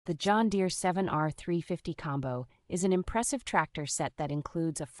The John Deere 7R350 combo is an impressive tractor set that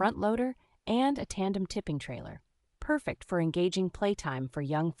includes a front loader and a tandem tipping trailer, perfect for engaging playtime for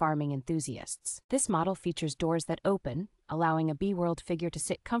young farming enthusiasts. This model features doors that open, allowing a Bworld figure to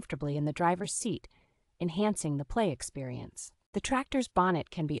sit comfortably in the driver's seat, enhancing the play experience. The tractor's bonnet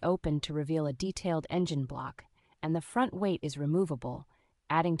can be opened to reveal a detailed engine block, and the front weight is removable,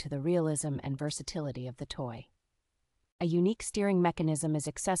 adding to the realism and versatility of the toy. A unique steering mechanism is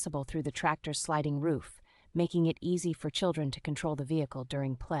accessible through the tractor's sliding roof, making it easy for children to control the vehicle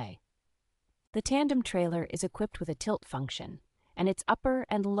during play. The tandem trailer is equipped with a tilt function, and its upper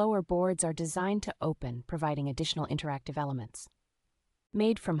and lower boards are designed to open, providing additional interactive elements.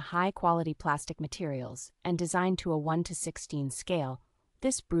 Made from high-quality plastic materials and designed to a 1:16 scale,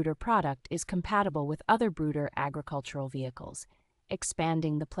 this Bruder product is compatible with other Bruder agricultural vehicles,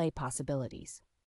 expanding the play possibilities.